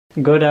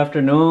Good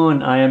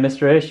afternoon, I am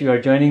Mr. Ish. You are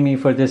joining me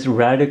for this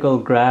radical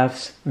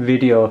graphs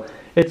video.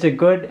 It's a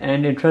good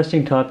and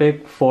interesting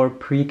topic for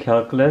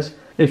pre-calculus.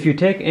 If you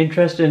take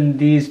interest in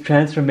these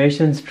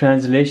transformations,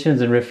 translations,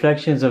 and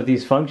reflections of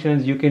these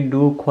functions, you can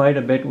do quite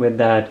a bit with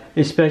that,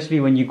 especially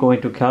when you go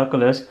into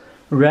calculus.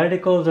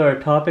 Radicals are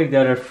a topic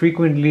that are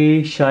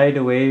frequently shied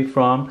away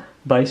from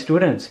by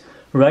students.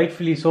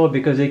 Rightfully so,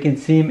 because they can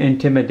seem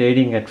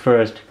intimidating at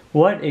first.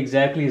 What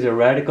exactly is a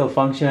radical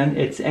function?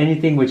 It's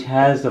anything which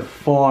has the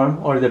form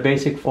or the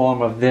basic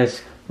form of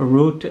this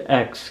root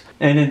x.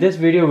 And in this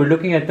video we're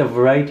looking at the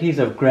varieties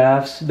of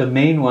graphs, the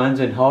main ones,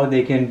 and how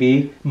they can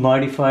be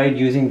modified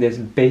using this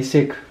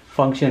basic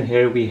function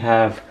here we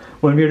have.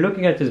 When we're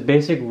looking at this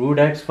basic root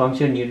x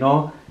function, you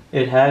know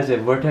it has a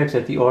vertex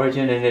at the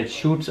origin and it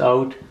shoots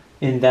out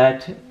in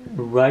that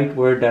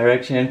rightward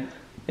direction.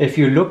 If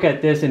you look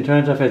at this in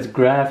terms of its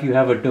graph, you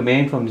have a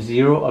domain from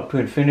 0 up to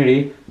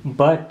infinity,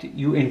 but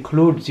you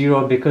include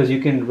 0 because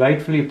you can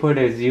rightfully put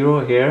a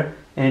 0 here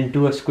and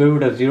do a square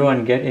root of 0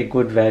 and get a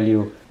good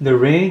value. The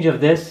range of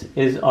this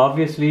is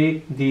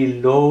obviously the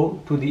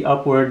low to the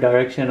upward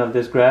direction of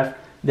this graph.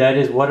 That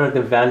is, what are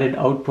the valid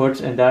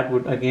outputs, and that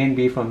would again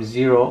be from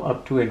 0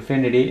 up to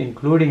infinity,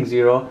 including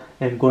 0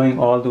 and going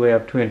all the way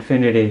up to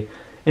infinity.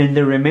 In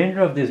the remainder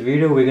of this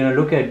video, we're going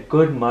to look at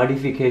good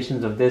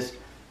modifications of this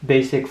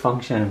basic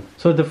function.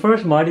 So the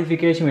first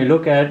modification we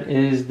look at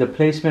is the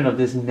placement of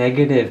this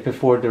negative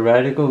before the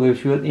radical,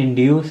 which will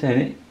induce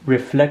a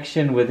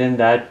reflection within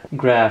that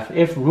graph.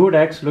 If root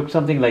x looks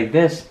something like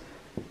this,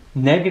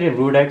 negative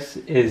root x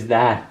is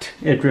that.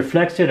 It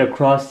reflects it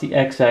across the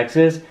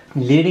x-axis,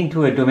 leading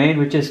to a domain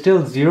which is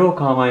still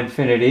 0,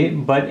 infinity,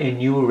 but a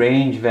new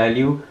range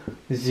value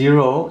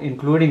 0,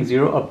 including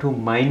 0 up to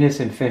minus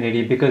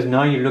infinity, because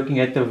now you're looking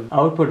at the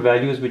output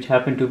values which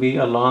happen to be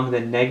along the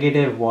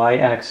negative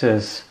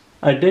y-axis.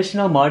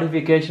 Additional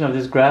modification of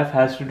this graph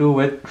has to do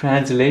with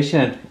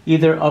translation,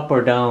 either up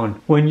or down.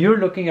 When you're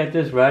looking at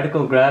this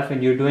radical graph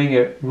and you're doing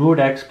a root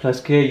x plus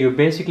k, you're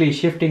basically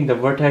shifting the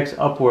vertex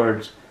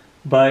upwards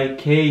by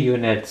k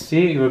units.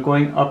 See, you're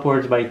going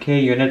upwards by k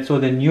units, so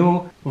the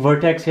new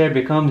vertex here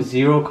becomes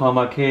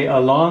 0, k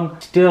along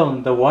still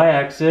the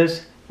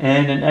y-axis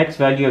and an x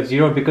value of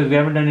 0, because we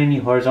haven't done any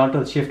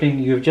horizontal shifting,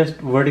 you've just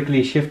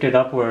vertically shifted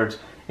upwards.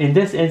 In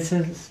this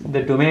instance,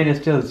 the domain is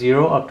still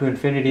 0 up to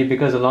infinity,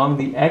 because along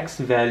the x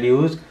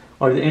values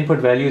or the input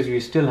values we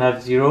still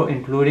have 0,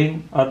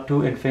 including up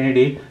to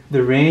infinity.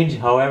 The range,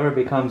 however,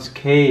 becomes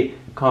k,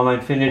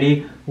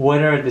 infinity,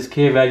 whatever this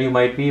k value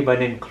might be,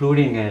 but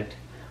including it.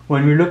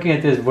 When we're looking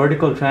at this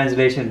vertical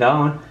translation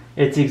down,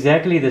 it's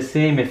exactly the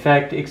same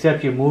effect,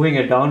 except you're moving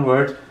it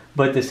downwards.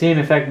 But the same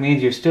effect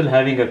means you're still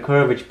having a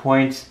curve which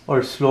points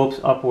or slopes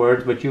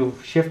upwards, but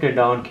you've shifted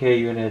down k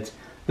units.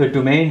 The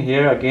domain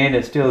here again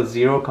is still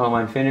 0,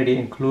 infinity,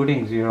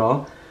 including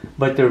 0,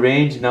 but the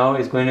range now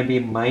is going to be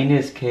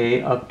minus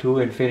k up to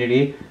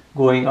infinity,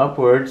 going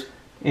upwards,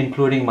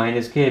 including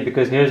minus k,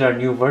 because here's our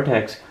new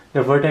vertex.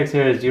 The vertex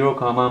here is 0,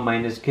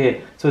 minus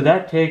k. So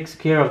that takes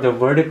care of the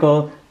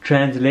vertical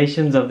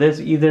translations of this,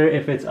 either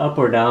if it's up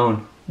or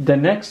down. The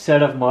next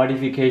set of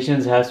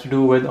modifications has to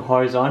do with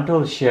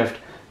horizontal shift.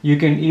 You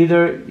can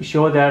either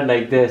show that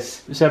like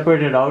this,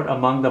 separate it out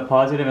among the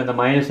positive and the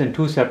minus in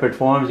two separate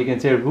forms. You can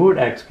say root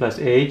x plus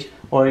h,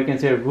 or you can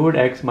say root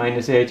x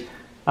minus h.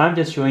 I'm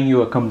just showing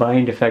you a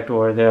combined effect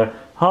over there.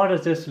 How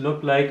does this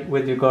look like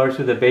with regards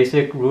to the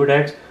basic root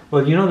x?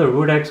 Well, you know the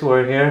root x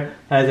over here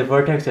has a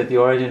vertex at the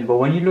origin, but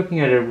when you're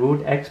looking at a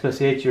root x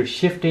plus h, you're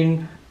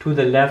shifting to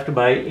the left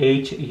by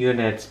h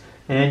units,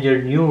 and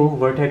your new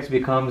vertex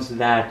becomes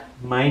that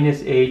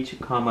minus h,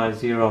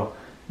 0.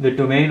 The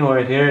domain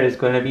over here is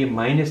going to be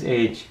minus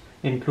h,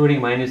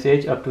 including minus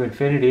h up to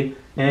infinity,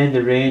 and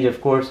the range of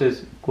course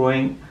is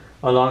going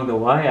along the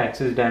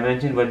y-axis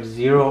dimension, but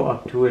 0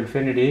 up to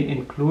infinity,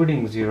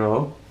 including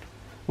 0.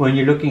 When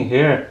you're looking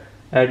here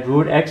at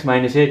root x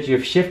minus h,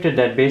 you've shifted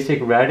that basic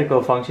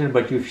radical function,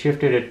 but you've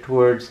shifted it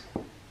towards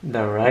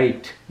the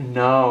right.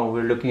 Now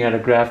we're looking at a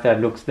graph that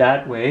looks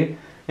that way,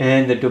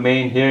 and the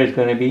domain here is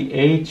going to be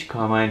h,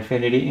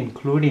 infinity,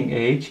 including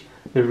h.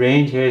 The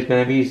range here is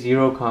going to be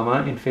 0,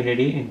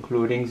 infinity,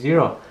 including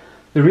 0.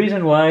 The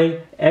reason why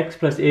x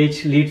plus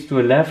h leads to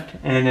a left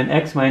and an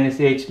x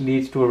minus h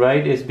leads to a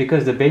right is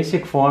because the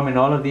basic form in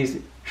all of these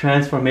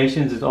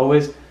transformations is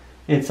always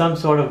in some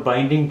sort of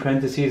binding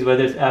parentheses,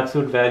 whether it's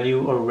absolute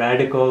value or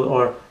radical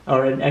or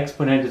an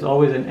exponent, is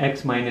always an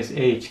x minus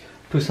h.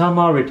 To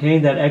somehow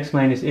retain that x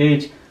minus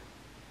h,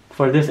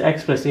 for this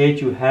x plus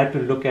h, you had to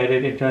look at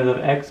it in terms of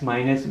x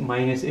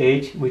minus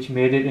h, which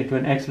made it into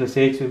an x plus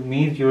h. So it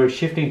means you're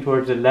shifting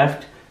towards the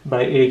left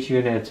by h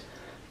units.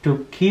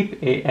 To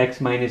keep a x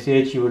minus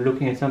h, you were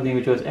looking at something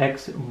which was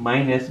x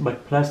minus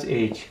but plus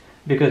h,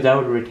 because that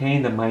would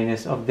retain the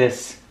minus of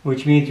this.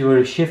 which means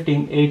you're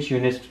shifting h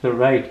units to the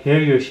right. Here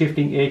you're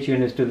shifting h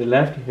units to the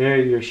left, here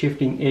you're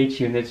shifting h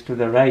units to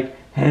the right.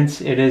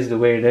 Hence it is the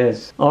way it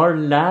is. Our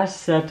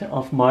last set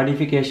of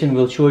modification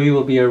we'll show you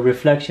will be a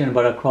reflection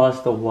but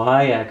across the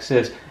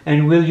y-axis,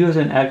 and we'll use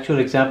an actual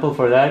example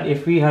for that.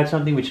 If we had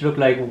something which looked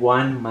like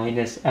 1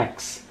 minus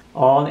x,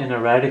 all in a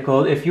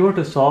radical, if you were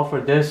to solve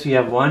for this, you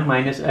have 1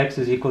 minus x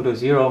is equal to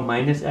 0,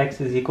 minus x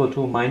is equal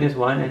to minus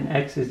 1, and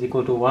x is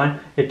equal to 1.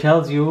 It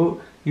tells you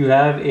you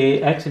have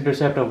a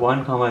x-intercept of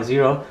 1 comma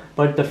 0,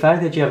 but the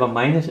fact that you have a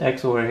minus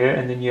x over here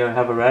and then you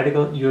have a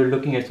radical, you're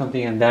looking at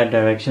something in that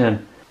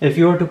direction. If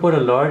you were to put a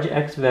large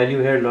x value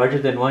here larger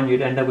than 1,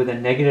 you'd end up with a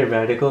negative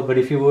radical, but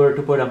if you were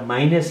to put a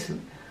minus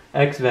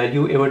x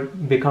value, it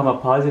would become a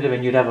positive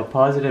and you'd have a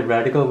positive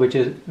radical, which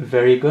is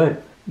very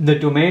good. The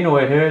domain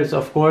over here is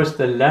of course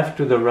the left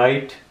to the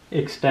right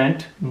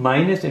extent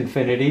minus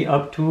infinity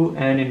up to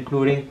and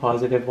including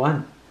positive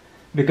 1.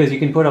 Because you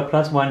can put a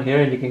plus 1 here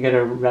and you can get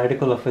a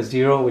radical of a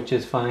 0, which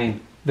is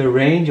fine. The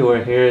range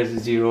over here is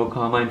 0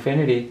 comma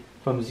infinity,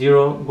 from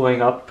 0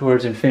 going up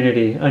towards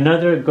infinity.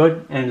 Another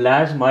good and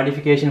last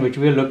modification which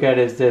we'll look at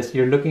is this.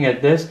 You're looking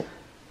at this,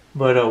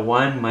 but a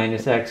 1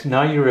 minus x.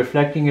 Now you're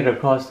reflecting it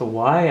across the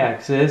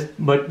y-axis,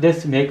 but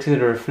this makes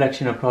it a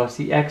reflection across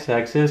the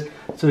x-axis.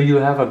 So you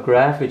have a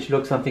graph which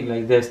looks something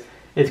like this.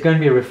 It's going to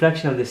be a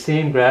reflection of the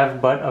same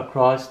graph but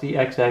across the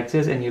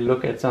x-axis, and you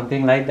look at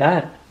something like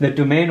that. The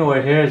domain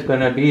over here is going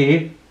to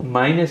be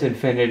minus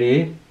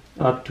infinity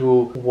up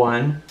to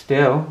 1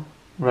 still,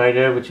 right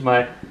here, which is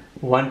my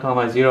 1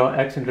 comma 0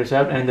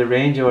 x-intercept, and the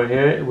range over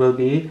here will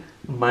be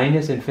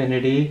minus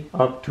infinity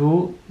up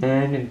to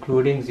and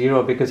including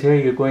 0, because here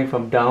you're going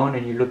from down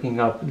and you're looking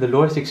up. The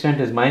lowest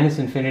extent is minus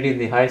infinity,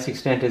 the highest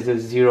extent is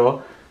this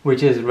 0,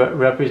 which is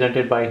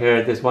represented by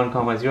here, this 1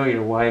 comma 0,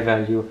 your y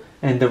value.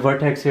 And the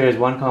vertex here is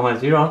 1 comma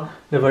 0,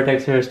 the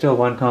vertex here is still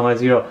 1 comma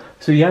 0.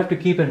 So you have to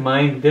keep in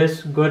mind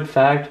this good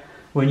fact.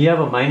 When you have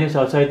a minus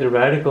outside the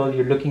radical,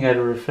 you're looking at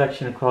a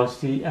reflection across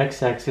the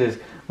x-axis.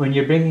 When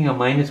you're bringing a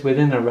minus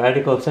within a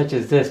radical such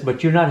as this,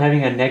 but you're not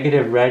having a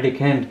negative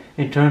radicand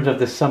in terms of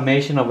the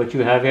summation of what you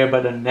have here,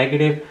 but a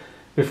negative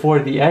before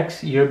the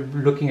x, you're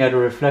looking at a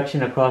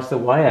reflection across the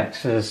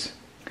y-axis.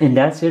 And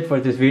that's it for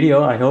this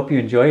video. I hope you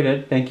enjoyed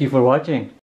it. Thank you for watching.